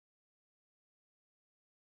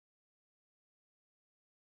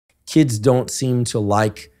kids don't seem to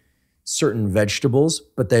like certain vegetables,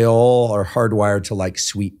 but they all are hardwired to like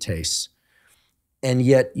sweet tastes. And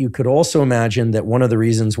yet you could also imagine that one of the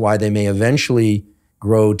reasons why they may eventually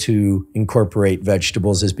grow to incorporate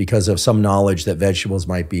vegetables is because of some knowledge that vegetables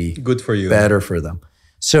might be good for you, better for them.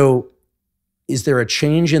 So is there a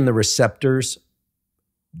change in the receptors,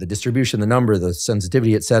 the distribution, the number, the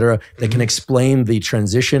sensitivity, et cetera, that can explain the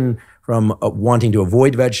transition from wanting to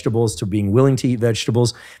avoid vegetables to being willing to eat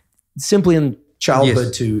vegetables simply in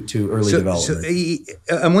childhood to early development?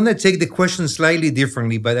 So I'm going to take the question slightly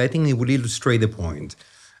differently, but I think it will illustrate the point.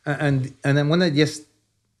 And I'm going to just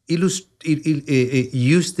use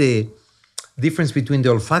the difference between the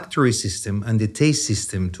olfactory system and the taste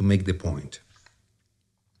system to make the point.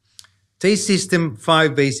 Taste system,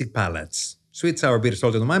 5 basic palates: sweet, sour, bitter,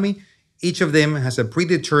 salty, and umami. Each of them has a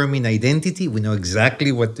predetermined identity. We know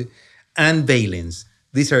exactly and valence.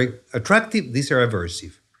 These are attractive, these are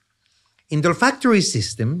aversive. In the olfactory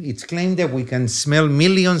system, it's claimed that we can smell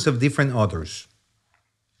millions of different odors.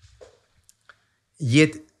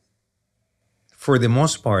 Yet, for the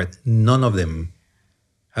most part, none of them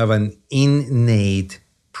have an innate,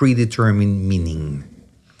 predetermined meaning.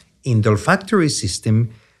 In the olfactory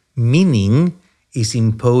system, meaning is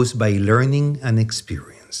imposed by learning and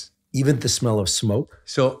experience. Even the smell of smoke?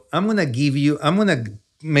 So I'm going to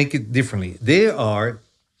make it differently. There are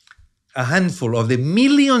a handful of the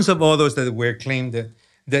millions of odors that were claimed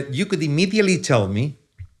that you could immediately tell me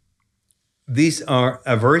these are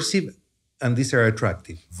aversive and these are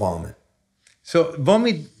attractive. Vomit. So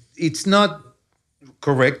vomit, it's not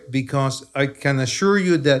correct, because I can assure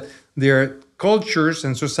you that there are cultures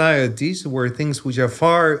and societies where things which are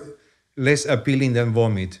far less appealing than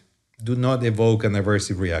vomit do not evoke an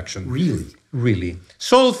aversive reaction. Really? Really.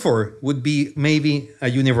 Sulfur would be maybe a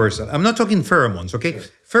universal. I'm not talking pheromones, okay? Sure.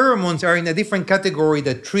 Pheromones are in a different category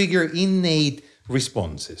that trigger innate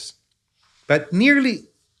responses. But nearly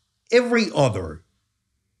every odor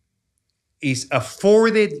is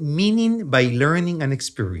afforded meaning by learning and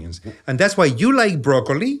experience. And that's why you like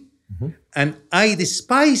broccoli, and I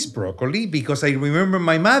despise broccoli because I remember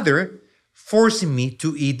my mother forcing me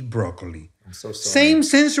to eat broccoli. I'm so sorry. Same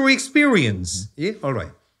sensory experience. Yeah, all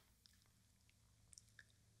right.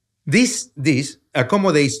 This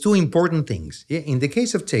accommodates 2 important things. Yeah? In the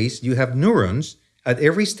case of taste, you have neurons at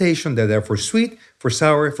every station that are for sweet, for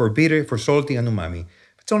sour, for bitter, for salty, and umami.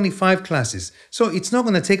 It's only 5 classes. So it's not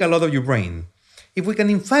going to take a lot of your brain. If we can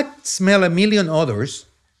in fact smell a million odors,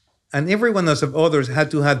 and every one of those odors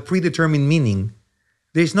had to have predetermined meaning,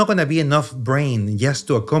 there's not going to be enough brain just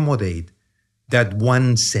to accommodate that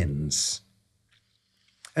one sense.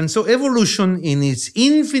 And so evolution, in its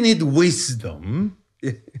infinite wisdom,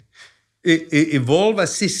 evolved a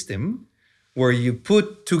system where you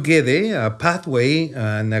put together a pathway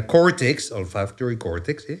and a cortex, olfactory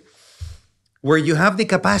cortex, where you have the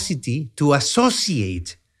capacity to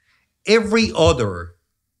associate every odor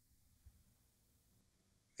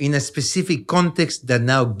in a specific context that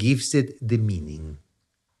now gives it the meaning.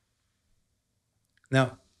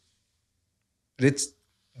 Now, let's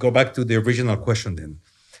go back to the original question then.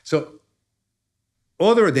 So,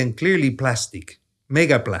 other than clearly plastic,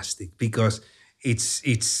 megaplastic, because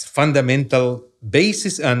it's fundamental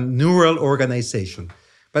basis and neural organization.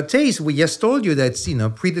 But taste, we just told you that's,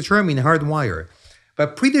 predetermined hardwire.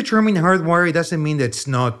 But predetermined hardwire doesn't mean that it's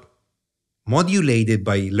not modulated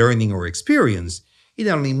by learning or experience. It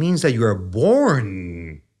only means that you are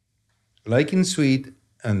born liking sweet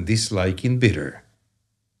and disliking bitter.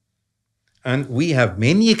 And we have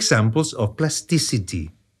many examples of plasticity,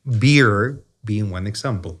 beer being one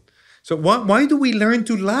example. So why do we learn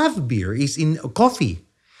to love beer? It's in coffee.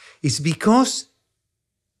 It's because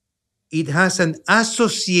it has an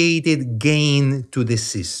associated gain to the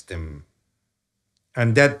system.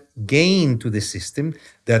 And that gain to the system,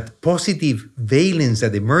 that positive valence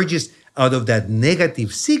that emerges out of that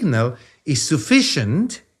negative signal, is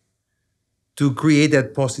sufficient to create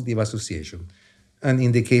that positive association. And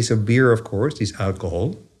in the case of beer, of course, is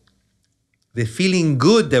alcohol. The feeling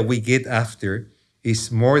good that we get after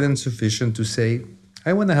is more than sufficient to say,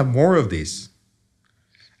 I want to have more of this.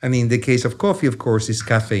 And in the case of coffee, of course, is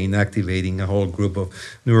caffeine activating a whole group of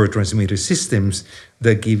neurotransmitter systems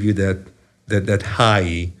that give you that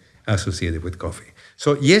high associated with coffee.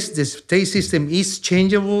 So yes, this taste system is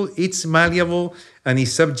changeable, it's malleable, and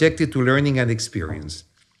is subjected to learning and experience.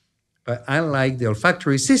 But unlike the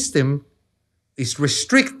olfactory system, it's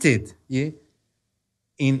restricted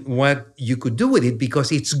in what you could do with it,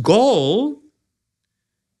 because its goal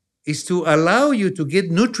is to allow you to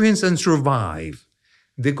get nutrients and survive.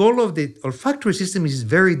 The goal of the olfactory system is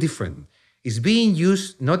very different. It's being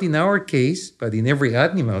used, not in our case, but in every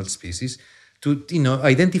animal species, to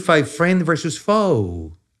identify friend versus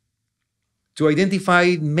foe, to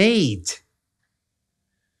identify mate,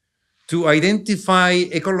 to identify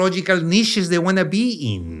ecological niches they want to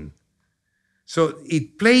be in. So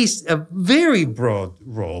it plays a very broad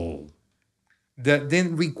role that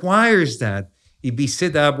then requires that it be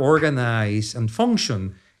set up, organized, and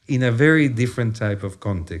function in a very different type of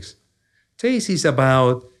context. Taste is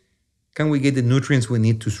about, can we get the nutrients we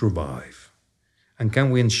need to survive? And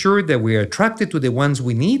can we ensure that we are attracted to the ones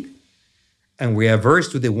we need and we're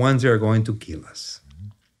averse to the ones that are going to kill us?